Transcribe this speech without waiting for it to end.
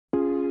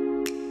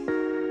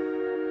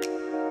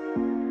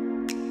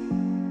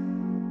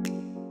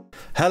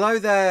Hello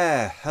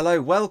there, hello,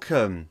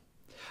 welcome.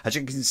 As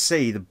you can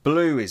see, the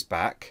blue is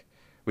back,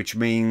 which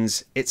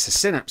means it's a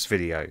Synapse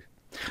video.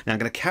 Now I'm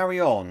going to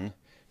carry on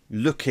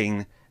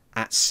looking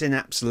at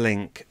Synapse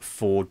Link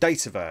for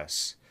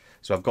Dataverse.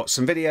 So I've got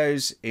some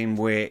videos in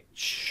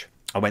which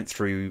I went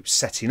through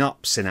setting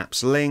up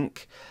Synapse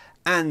Link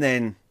and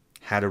then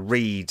how to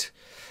read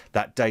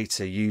that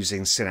data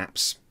using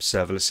Synapse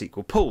serverless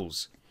SQL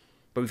pools.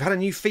 But we've had a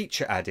new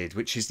feature added,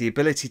 which is the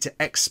ability to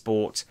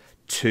export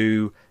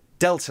to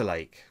Delta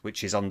Lake,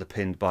 which is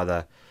underpinned by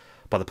the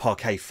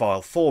Parquet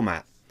file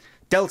format.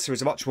 Delta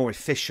is a much more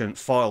efficient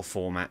file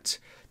format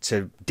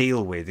to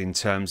deal with in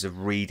terms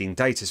of reading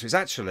data. So it's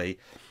actually,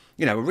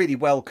 a really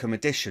welcome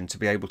addition to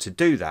be able to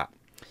do that,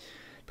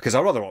 because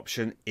our other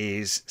option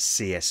is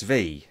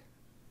CSV.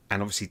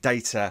 And obviously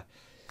data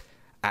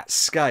at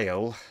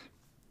scale,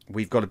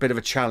 we've got a bit of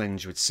a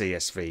challenge with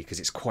CSV because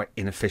it's quite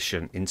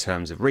inefficient in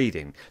terms of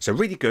reading. So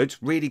really good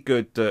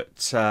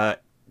that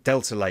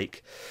Delta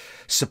Lake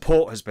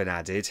support has been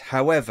added.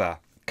 However,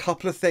 a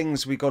couple of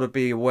things we've got to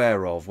be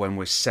aware of when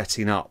we're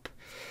setting up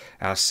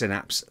our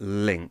Synapse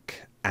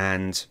Link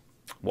and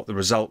what the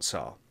results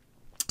are.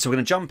 So we're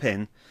going to jump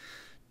in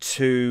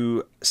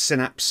to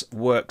Synapse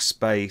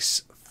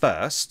Workspace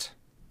first,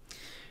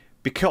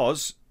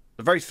 because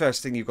the very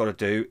first thing you've got to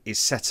do is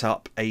set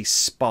up a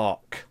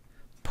Spark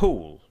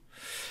pool.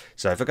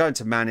 So if I go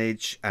into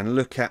Manage and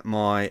look at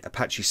my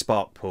Apache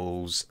Spark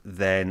pools,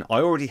 then I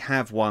already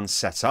have one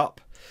set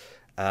up,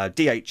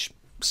 DH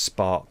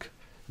Spark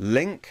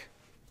Link.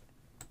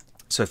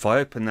 So if I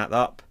open that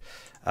up,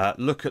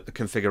 look at the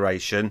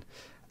configuration,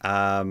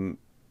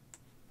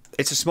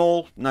 it's a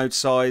small node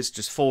size,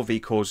 just 4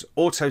 vCores.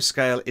 Auto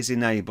scale is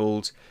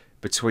enabled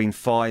between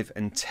 5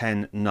 and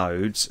 10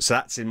 nodes. So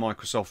that's in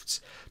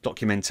Microsoft's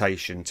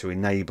documentation to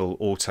enable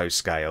auto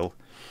scale.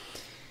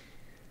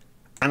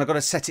 And I've got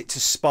to set it to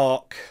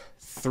Spark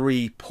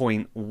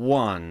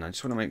 3.1. I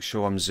just want to make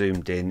sure I'm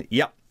zoomed in.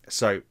 Yep.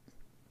 So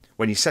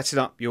when you're setting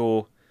up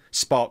your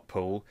Spark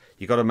pool,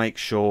 you've got to make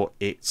sure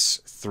it's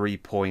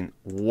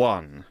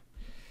 3.1.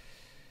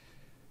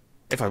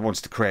 If I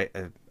wanted to create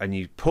a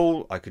new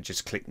pool, I could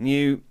just click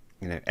New,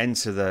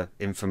 enter the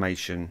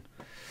information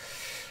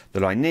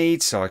that I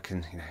need, so I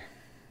can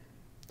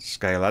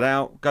scale that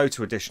out, go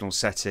to additional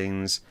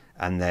settings,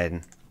 and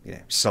then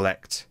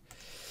select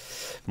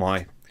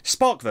my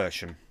Spark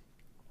version.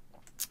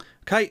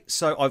 Okay,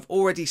 so I've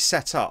already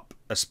set up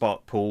a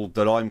Spark pool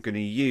that I'm going to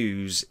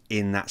use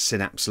in that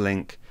Synapse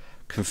Link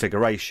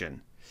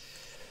configuration.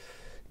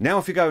 Now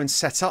if you go and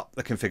set up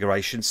the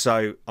configuration,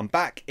 so I'm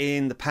back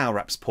in the Power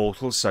Apps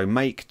portal, so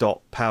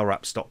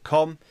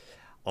make.powerapps.com.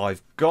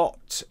 I've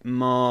got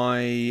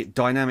my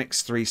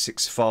Dynamics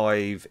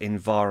 365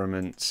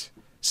 environment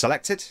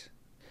selected,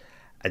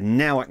 and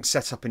now I can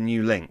set up a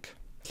new link.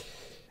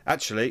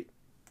 Actually,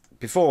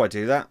 before I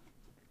do that,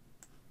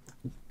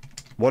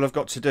 what I've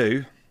got to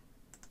do,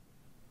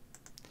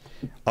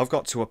 I've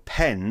got to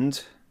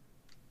append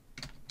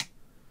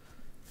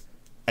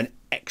an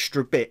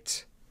extra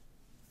bit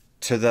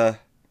to the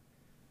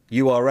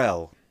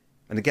URL.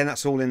 And again,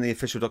 that's all in the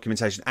official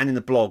documentation and in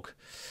the blog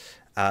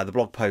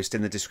post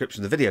in the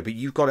description of the video. But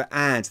you've got to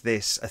add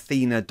this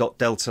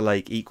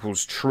athena.deltalake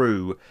equals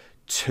true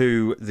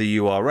to the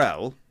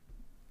URL.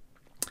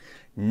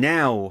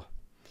 Now,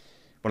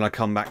 when I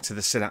come back to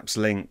the Synapse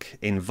Link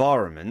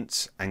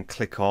environment and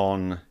click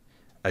on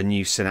a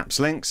new Synapse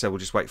Link, so we'll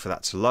just wait for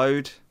that to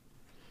load.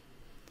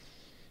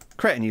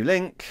 Create a new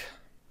link.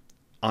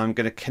 I'm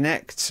going to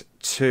connect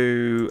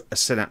to a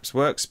Synapse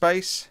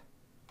workspace.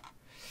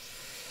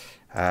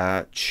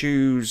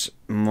 Choose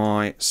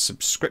my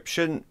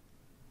subscription.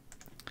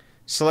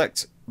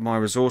 Select my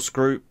resource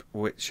group,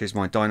 which is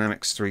my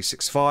Dynamics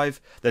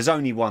 365. There's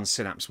only one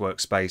Synapse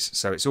workspace,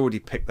 so it's already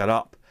picked that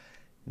up.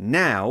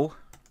 Now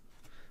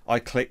I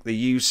click the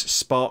Use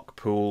Spark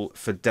Pool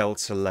for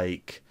Delta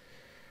Lake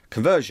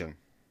conversion.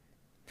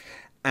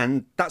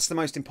 And that's the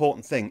most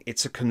important thing.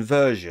 It's a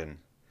conversion.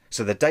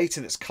 So the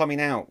data that's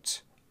coming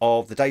out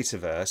of the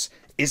Dataverse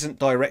isn't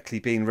directly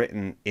being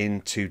written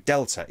into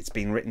Delta. It's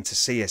being written to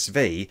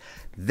CSV.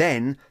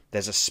 Then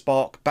there's a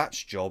Spark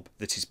batch job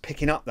that is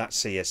picking up that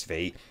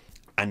CSV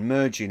and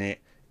merging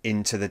it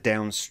into the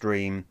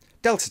downstream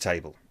Delta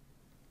table,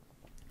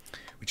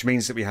 which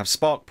means that we have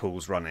Spark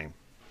pools running.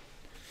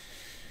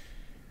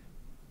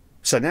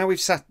 So now we've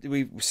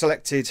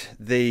selected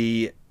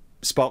the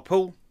Spark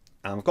pool.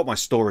 I've got my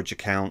storage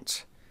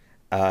account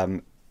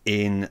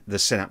in the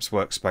Synapse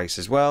workspace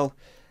as well.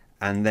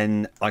 And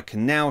then I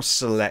can now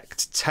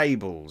select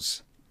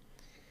tables.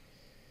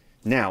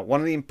 Now, one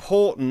of the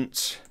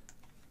important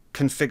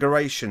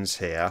configurations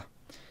here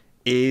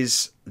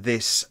is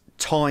this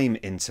time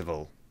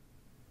interval.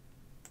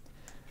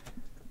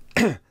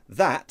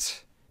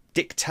 That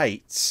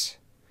dictates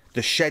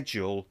the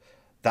schedule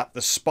that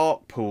the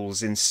Spark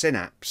pools in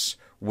Synapse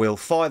will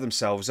fire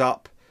themselves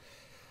up,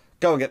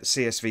 go and get the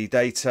CSV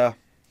data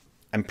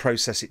and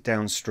process it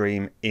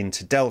downstream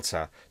into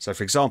Delta. So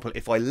for example,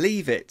 if I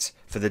leave it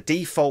for the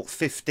default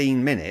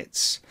 15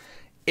 minutes,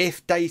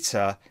 if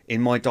data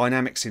in my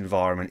Dynamics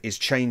environment is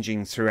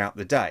changing throughout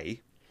the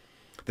day,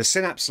 the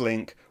Synapse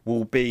Link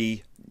will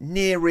be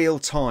near real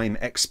time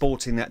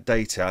exporting that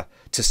data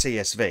to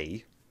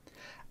CSV,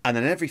 and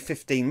then every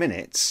 15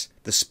 minutes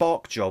the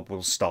Spark job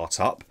will start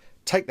up,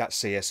 take that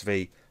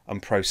CSV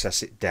and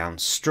process it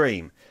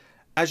downstream.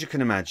 As you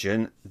can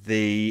imagine,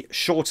 the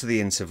shorter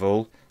the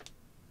interval,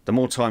 the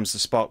more times the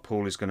Spark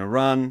pool is going to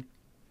run,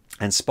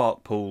 and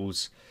Spark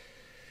pools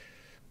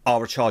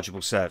are a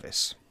chargeable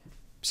service.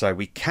 So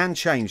we can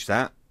change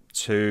that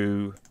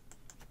to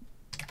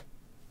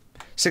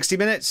 60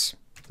 minutes.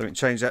 So we can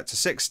change that to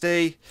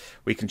 60.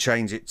 We can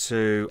change it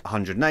to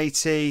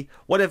 180.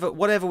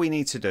 Whatever we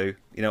need to do.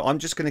 You know, I'm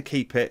just going to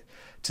keep it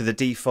to the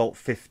default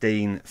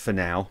 15 for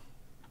now.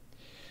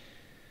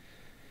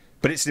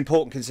 But it's an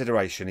important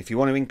consideration. If you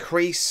want to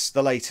increase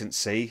the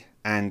latency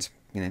and,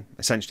 you know,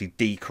 essentially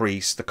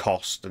decrease the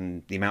cost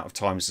and the amount of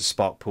times the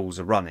Spark pools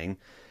are running,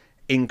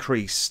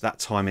 increase that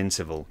time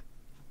interval.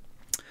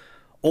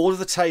 All of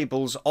the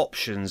table's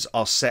options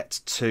are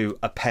set to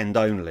append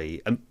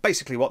only, and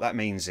basically what that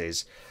means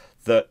is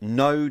that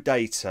no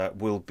data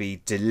will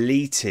be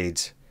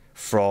deleted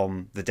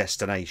from the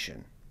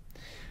destination.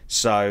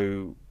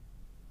 So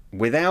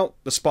without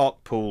the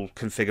Spark pool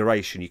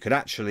configuration, you could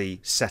actually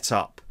set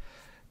up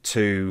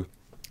to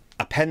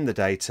append the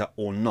data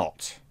or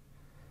not.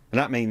 And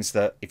that means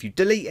that if you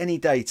delete any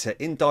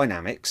data in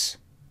Dynamics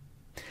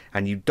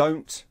and you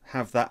don't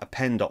have that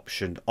append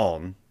option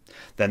on,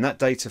 then that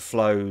data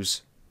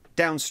flows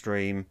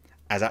downstream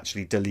as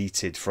actually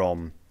deleted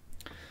from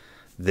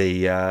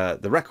the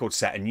record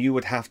set, and you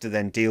would have to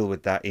then deal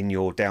with that in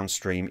your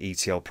downstream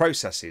ETL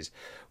processes.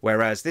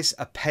 Whereas this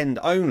append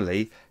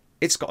only,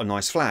 it's got a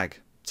nice flag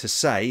to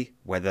say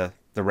whether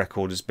the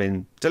record has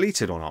been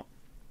deleted or not.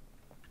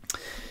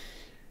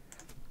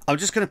 I'm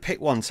just going to pick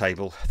one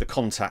table, the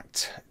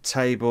contact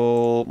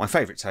table, my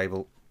favourite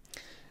table,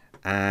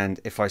 and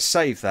if I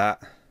save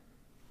that,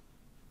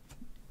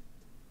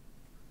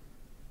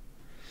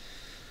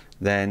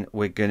 then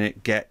we're going to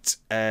get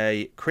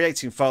a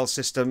creating file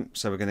system.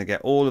 So we're going to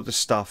get all of the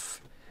stuff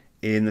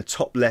in the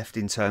top left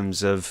in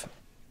terms of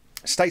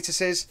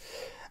statuses,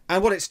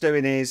 and what it's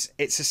doing is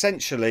it's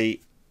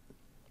essentially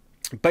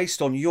based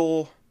on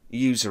your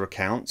user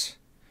account.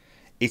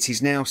 It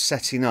is now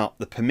setting up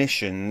the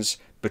permissions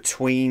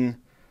between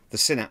the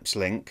Synapse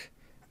Link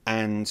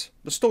and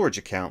the storage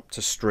account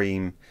to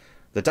stream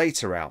the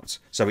data out.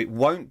 So it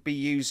won't be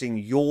using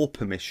your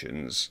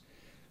permissions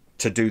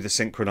to do the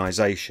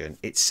synchronization.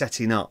 It's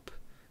setting up,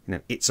 you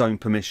know, its own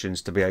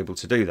permissions to be able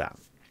to do that.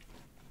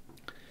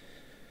 So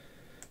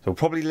we'll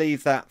probably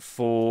leave that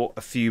for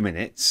a few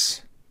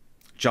minutes.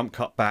 Jump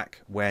cut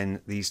back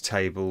when these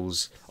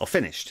tables are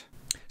finished.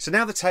 So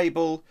now the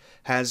table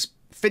has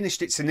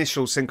finished its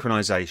initial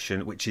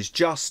synchronization, which is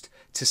just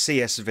to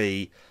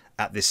CSV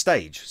at this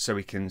stage. So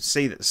we can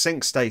see that the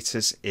sync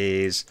status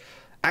is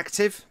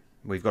active.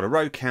 We've got a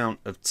row count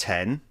of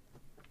 10.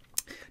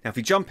 Now if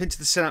we jump into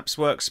the Synapse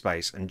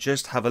workspace and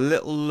just have a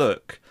little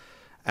look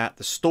at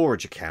the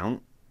storage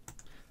account,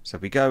 so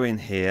if we go in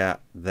here,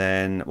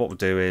 then what we'll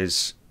do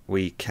is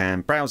we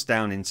can browse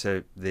down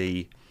into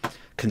the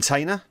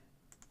container,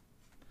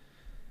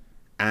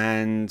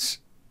 and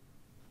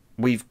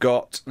we've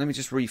got, let me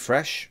just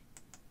refresh.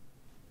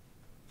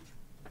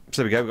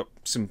 So there we go, we've got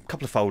some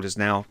couple of folders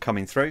now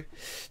coming through.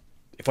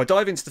 If I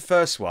dive into the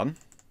first one,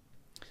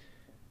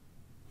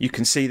 you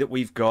can see that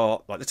we've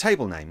got like the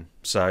table name,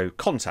 so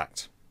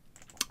contact.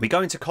 We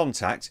go into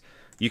contact,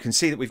 you can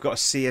see that we've got a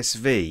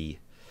CSV,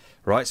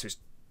 right? So it's,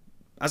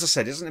 as I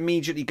said, it doesn't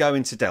immediately go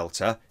into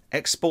Delta,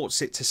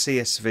 exports it to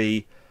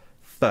CSV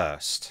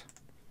first.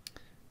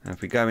 And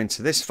if we go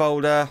into this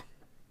folder,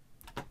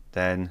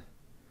 then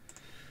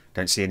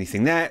don't see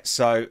anything there.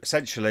 So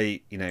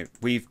essentially, you know,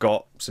 we've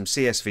got some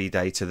CSV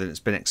data that's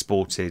been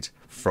exported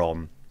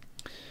from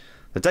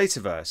the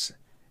Dataverse.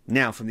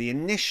 Now, from the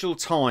initial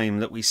time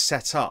that we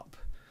set up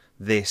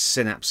this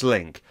Synapse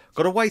Link,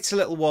 got to wait a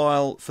little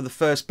while for the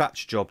first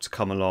batch job to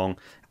come along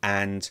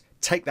and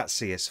take that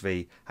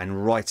CSV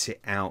and write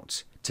it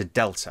out to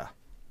Delta.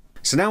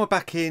 So now we're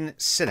back in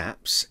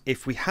Synapse.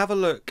 If we have a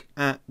look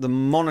at the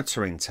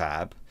monitoring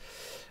tab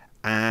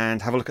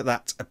and have a look at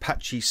that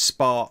Apache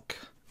Spark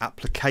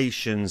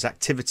applications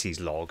activities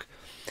log,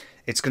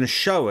 it's going to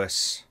show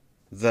us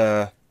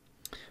the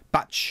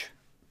batch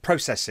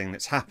processing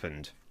that's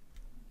happened.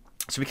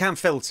 So we can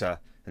filter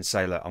and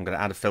say, look, I'm going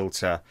to add a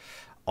filter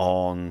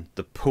on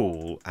the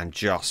pool and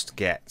just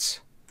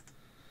get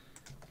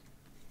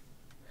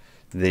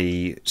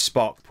the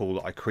Spark pool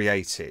that I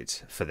created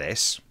for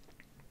this.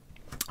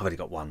 I've already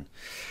got one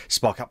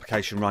Spark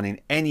application running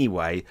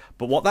anyway,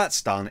 but what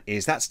that's done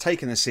is that's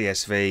taken the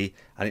CSV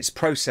and it's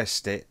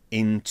processed it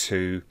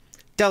into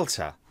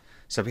Delta.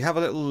 So if we have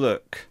a little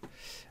look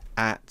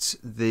at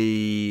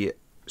the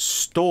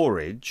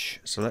storage,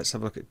 so let's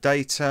have a look at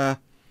data,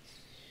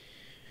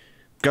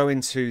 go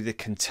into the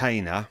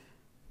container,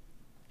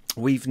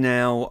 we've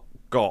now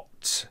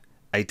got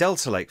a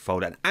Delta Lake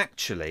folder, and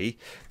actually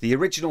the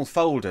original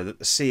folder that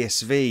the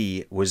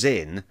CSV was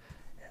in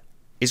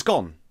is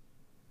gone.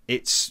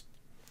 It's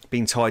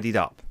been tidied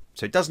up.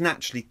 So it doesn't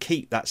actually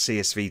keep that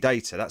CSV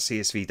data. That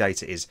CSV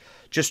data is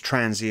just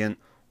transient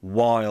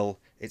while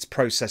it's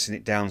processing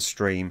it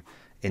downstream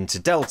into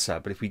Delta.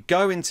 But if we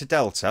go into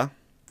Delta,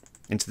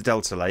 into the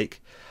Delta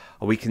Lake,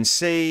 we can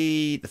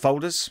see the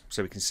folders.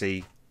 So we can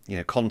see, you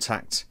know,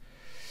 contact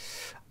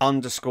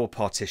underscore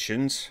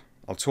partitions.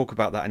 I'll talk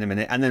about that in a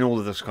minute. And then all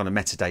of those kind of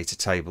metadata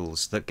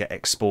tables that get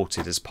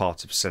exported as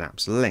part of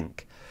Synapse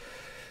Link.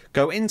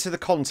 Go into the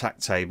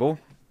contact table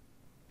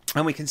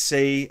and we can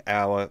see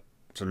our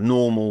sort of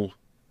normal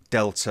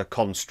Delta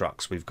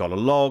constructs. We've got a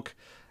log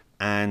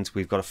and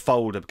we've got a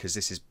folder because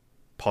this is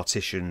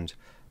partitioned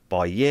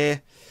by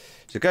year.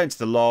 So go into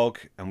the log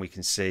and we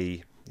can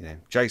see, you know,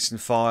 JSON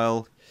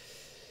file.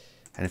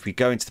 And if we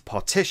go into the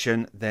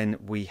partition, then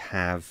we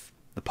have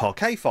the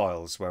Parquet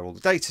files where all the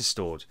data is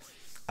stored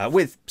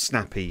with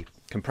snappy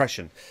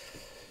compression.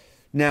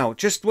 Now,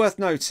 just worth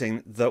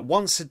noting that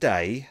once a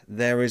day,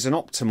 there is an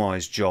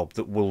optimize job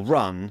that will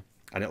run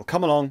and it'll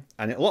come along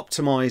and it'll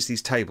optimize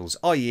these tables,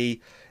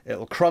 i.e.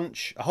 it'll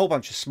crunch a whole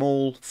bunch of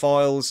small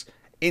files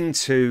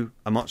into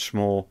a much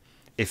more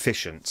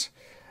efficient,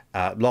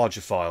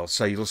 larger file.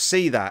 So you'll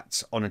see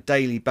that on a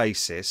daily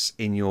basis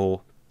in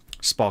your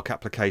Spark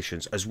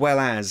applications, as well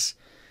as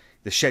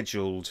the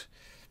scheduled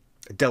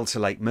Delta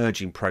Lake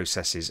merging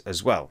processes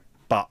as well.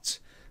 But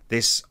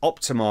this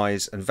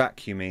optimize and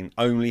vacuuming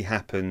only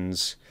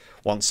happens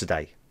once a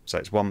day. So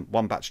it's one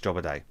batch job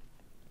a day.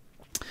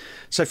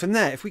 So from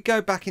there, if we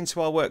go back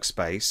into our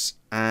workspace,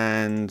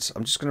 and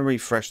I'm just going to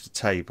refresh the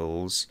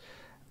tables,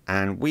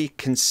 and we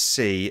can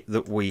see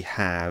that we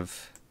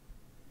have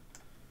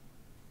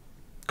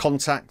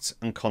contact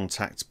and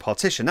contact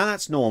partition. Now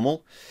that's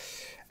normal.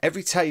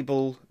 Every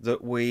table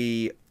that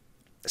we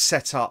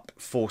set up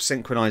for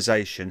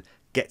synchronization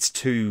gets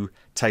two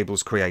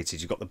tables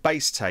created. You've got the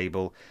base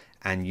table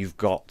and you've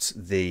got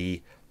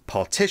the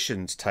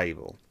partitioned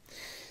table.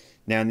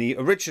 Now in the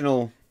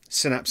original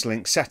Synapse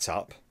Link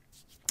setup,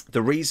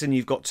 the reason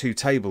you've got two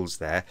tables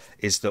there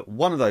is that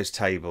one of those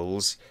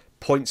tables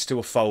points to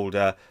a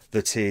folder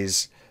that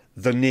is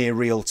the near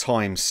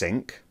real-time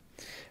sync,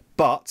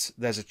 but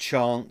there's a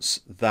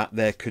chance that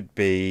there could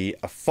be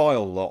a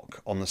file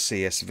lock on the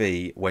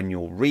CSV when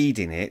you're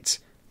reading it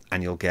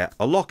and you'll get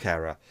a lock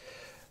error.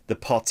 The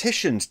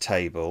partitioned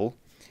table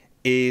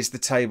is the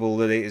table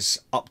that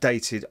is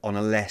updated on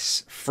a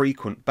less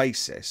frequent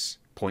basis,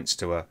 points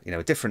to a, you know,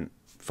 a different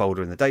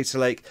folder in the data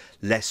lake,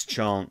 less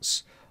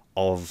chance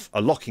of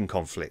a locking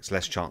conflict,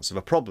 less chance of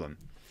a problem.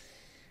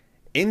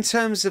 In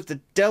terms of the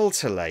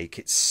Delta Lake,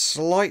 it's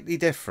slightly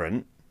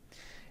different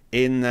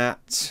in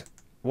that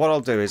what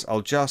I'll do is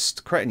I'll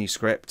just create a new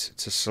script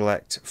to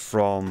select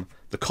from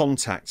the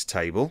contact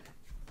table.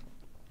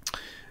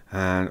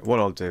 And what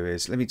I'll do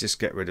is, let me just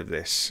get rid of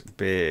this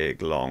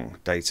big, long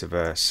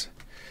Dataverse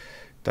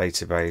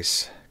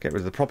database. Get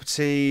rid of the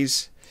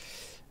properties.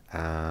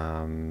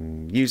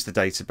 Use the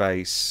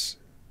database.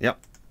 Yep.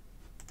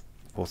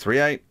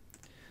 438.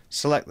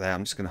 Select there.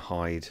 I'm just going to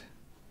hide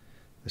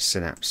the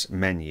Synapse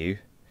menu.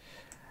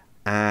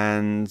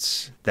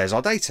 And there's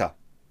our data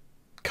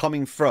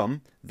coming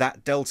from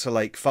that Delta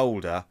Lake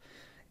folder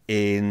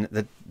in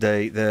the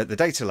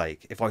data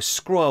lake. If I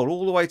scroll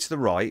all the way to the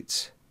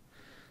right,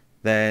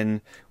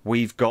 then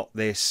we've got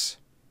this,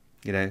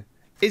 you know,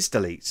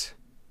 isDelete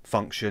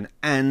function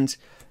and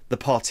the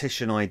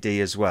partition ID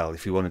as well.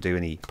 If you want to do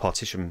any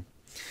partition,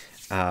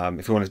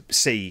 if you want to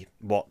see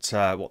what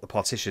the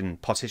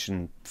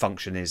partition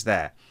function is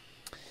there,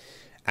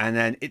 and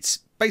then it's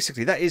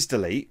basically that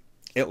isDelete.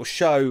 It will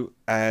show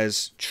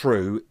as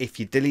true if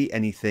you delete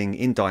anything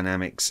in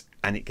Dynamics,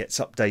 and it gets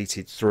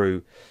updated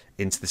through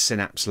into the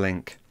Synapse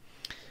Link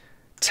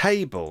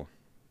table.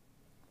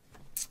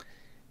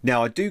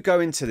 Now, I do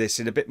go into this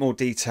in a bit more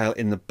detail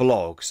in the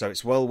blog, so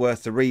it's well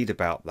worth a read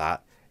about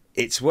that.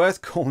 It's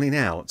worth calling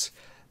out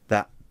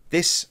that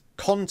this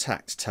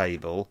contact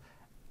table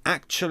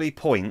actually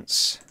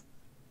points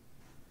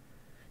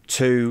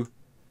to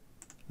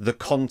the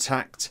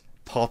contact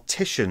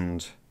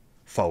partitioned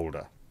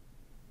folder.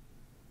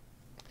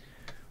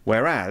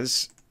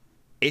 Whereas,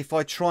 if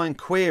I try and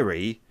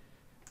query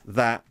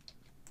that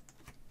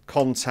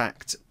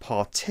contact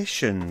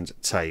partitioned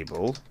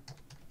table,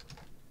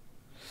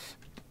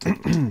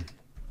 I'm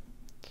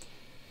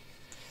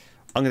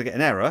going to get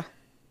an error.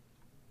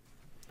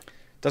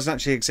 Doesn't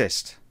actually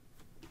exist.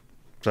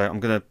 So I'm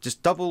going to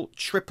just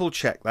triple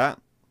check that.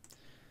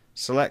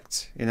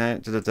 Select, you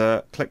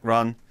know, click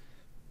run.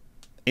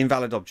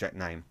 Invalid object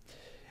name.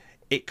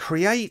 It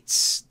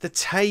creates the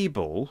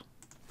table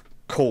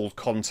called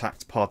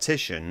contact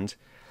partitioned,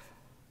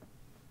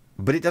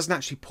 but it doesn't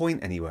actually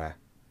point anywhere.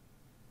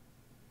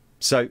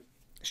 So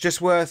it's just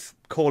worth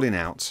calling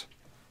out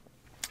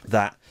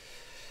that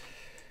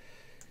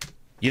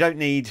you don't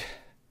need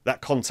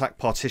that contact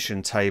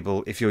partition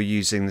table if you're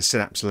using the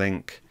Synapse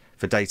Link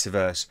for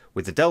Dataverse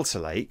with the Delta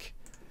Lake,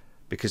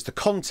 because the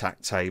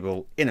contact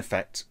table in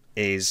effect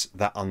is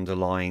that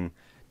underlying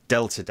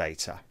Delta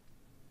data.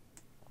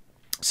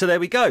 So there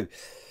we go.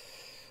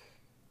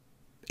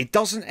 It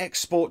doesn't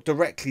export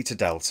directly to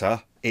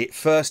Delta. It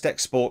first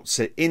exports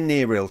it in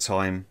near real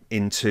time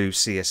into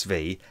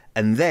CSV,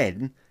 and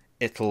then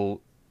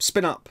it'll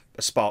spin up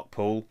a Spark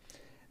pool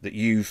that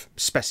you've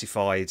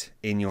specified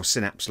in your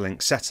Synapse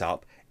Link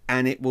setup,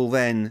 and it will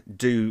then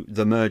do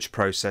the merge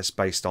process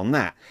based on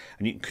that.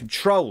 And you can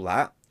control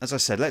that. As I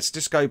said, let's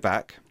just go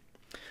back.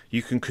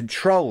 You can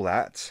control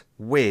that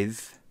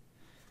with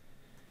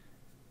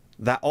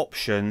that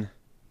option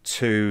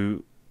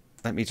to,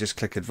 let me just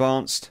click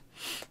advanced,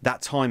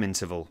 that time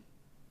interval.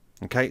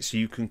 Okay, so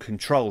you can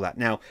control that.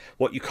 Now,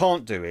 what you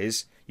can't do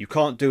is, you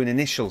can't do an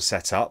initial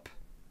setup,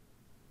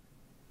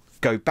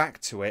 go back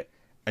to it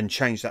and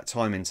change that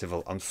time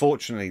interval.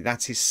 Unfortunately,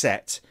 that is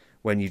set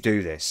when you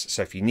do this.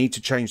 So if you need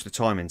to change the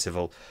time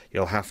interval,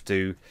 you'll have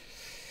to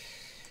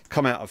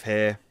come out of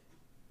here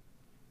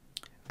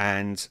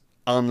and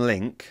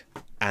unlink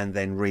and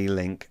then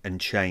relink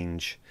and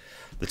change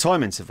the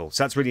time interval.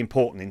 So that's really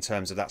important in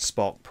terms of that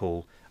Spark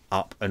pool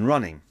up and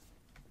running.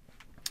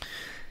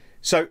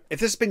 So if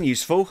this has been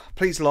useful,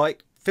 please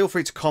like, feel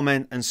free to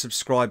comment and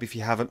subscribe if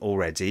you haven't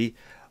already.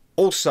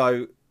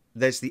 Also,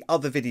 there's the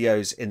other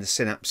videos in the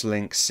Synapse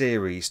Link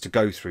series to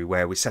go through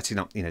where we're setting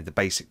up, you know, the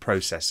basic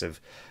process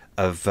of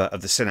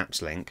the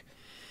Synapse Link.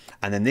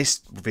 And then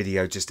this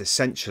video just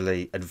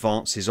essentially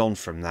advances on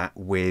from that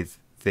with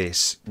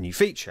this new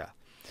feature.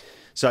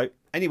 So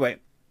anyway,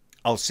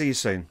 I'll see you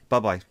soon.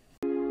 Bye-bye.